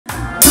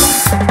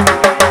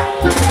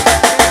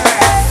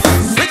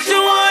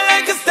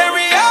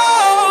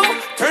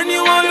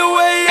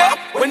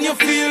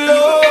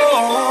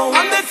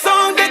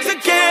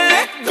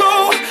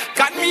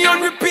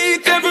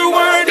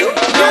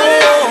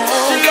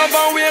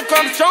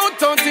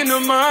the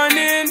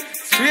morning.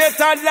 Straight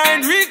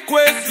line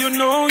request, you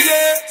know,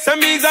 yeah. Send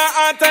me's a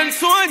heart and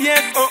soul,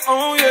 yes,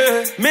 oh,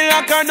 yeah. Me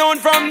lock her down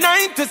from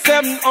 9 to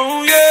 7,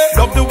 oh,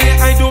 yeah. Love the way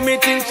I do me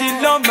thing, she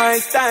love my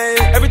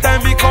style. Every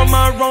time we come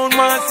around,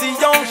 want see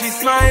how she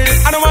smile.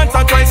 I don't want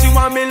her twice, she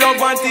want me love,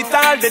 want it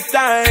all the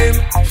time.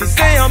 She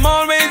say I'm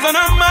always on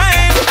her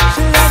mind.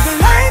 She love the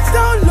lights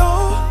down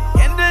low,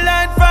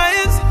 candlelight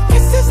fires,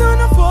 kisses on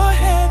her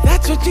forehead.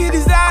 That's what she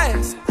desires.